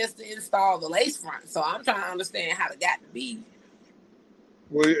 it was just to install the lace front. So I'm trying to understand how the got to be.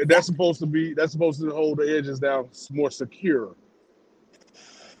 Well, that's supposed to hold the edges down more secure.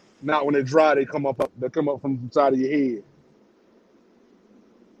 Not when they're dry, they come up from the side of your head.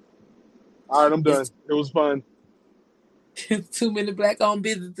 All right, I'm done. It was fun. Too many black-owned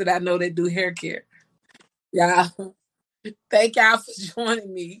businesses that I know that do hair care. Y'all, thank y'all for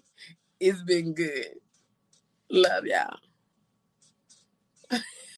joining me. It's been good. Love y'all.